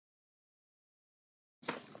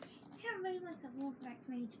everybody, what's up? Welcome back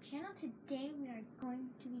to my YouTube channel. Today we are going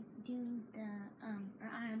to be doing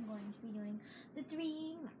I'm going to be doing the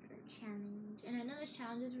 3 marker challenge. And I know this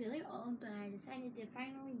challenge is really old, but I decided to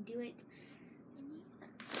finally do it. And yeah.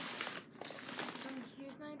 So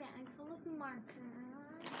here's my bag full of markers.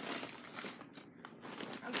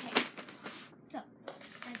 Okay, so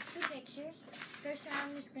I have 2 pictures. First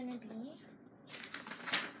round is going to be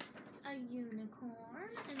a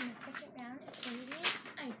unicorn, and the second round is going to be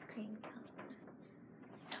an ice cream cone.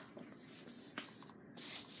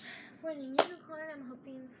 For the unicorn, I'm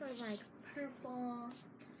hoping for like purple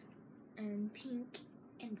and pink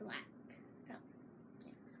and black. So,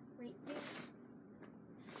 yeah. Wait.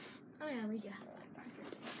 Oh yeah, we do have black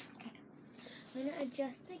markers. Okay. I'm going to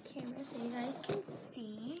adjust the camera so you guys can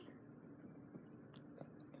see.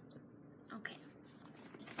 Okay.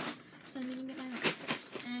 So I'm going to get my markers.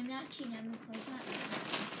 And I'm not cheating, I'm going to close my eyes.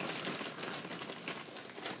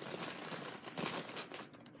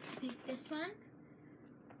 Pick this one.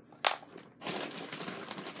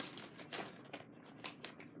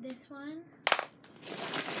 This one.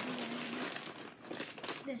 And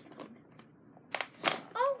this one.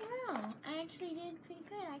 Oh wow! I actually did pretty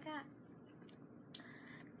good. I got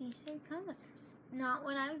decent colors. Not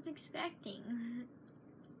what I was expecting.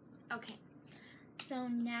 Okay. So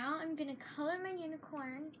now I'm going to color my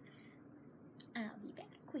unicorn, and I'll be back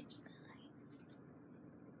with you guys.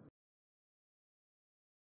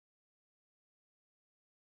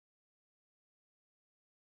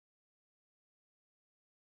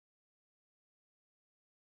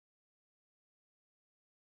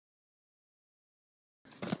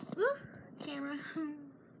 Woo! Camera.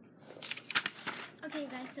 Okay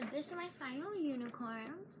guys, so this is my final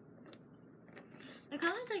unicorn. The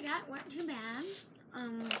colors I got weren't too bad.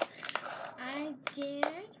 I did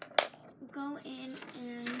go in,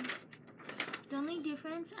 and the only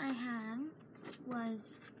difference I had was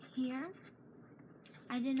here.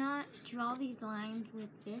 I did not draw these lines with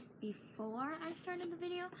this before I started the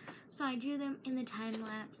video, so I drew them in the time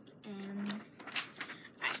lapse, and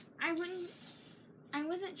I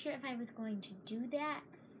wasn't sure if I was going to do that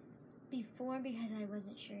before because I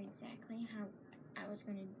wasn't sure exactly how I was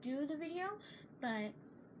going to do the video, but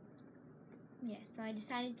yes, so I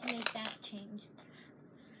decided to make that change.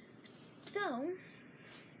 So,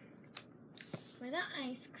 for the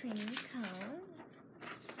ice cream cone,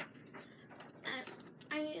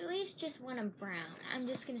 I at least just want a brown. I'm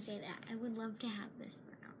just going to say that. I would love to have this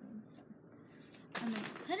brown. So, I'm going to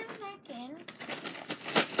put it back in,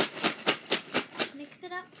 mix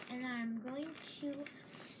it up, and I'm going to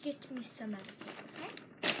get me some of it, okay?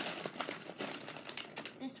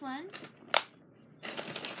 This one.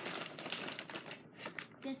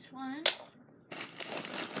 This one,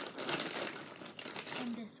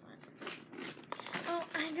 and this one. Oh,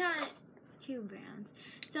 I got 2 browns.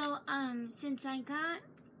 So, since I got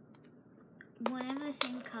one of the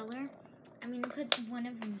same color, I'm going to put one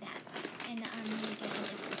of them back, and I'm going to get a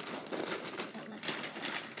different color. So let's go.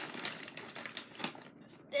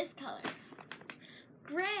 This color.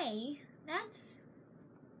 Gray, that's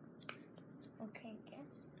okay, I guess.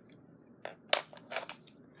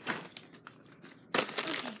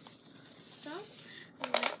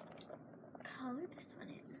 Color this one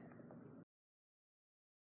in.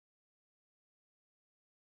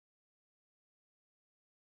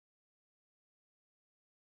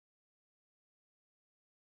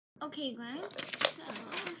 Okay guys, so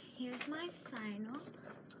here's my final.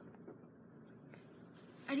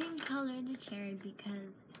 I didn't color the cherry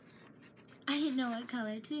because I didn't know what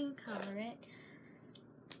color to color it.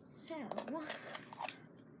 So,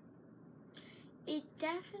 it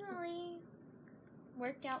definitely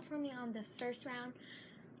worked out for me on the first round,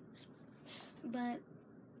 but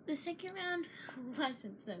the second round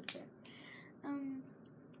wasn't so good.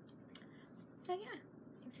 So yeah,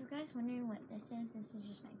 if you guys wondering what this is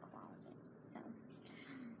just my closet. So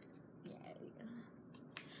yeah.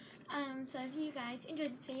 So if you guys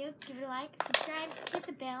enjoyed this video, give it a like, subscribe, hit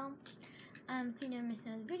the bell, so you never miss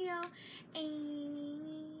another video,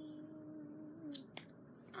 and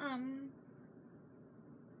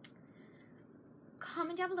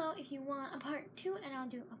comment down below if you want a part 2, and I'll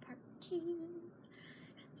do a part 2.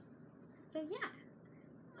 So yeah,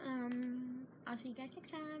 I'll see you guys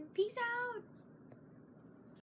next time. Peace out.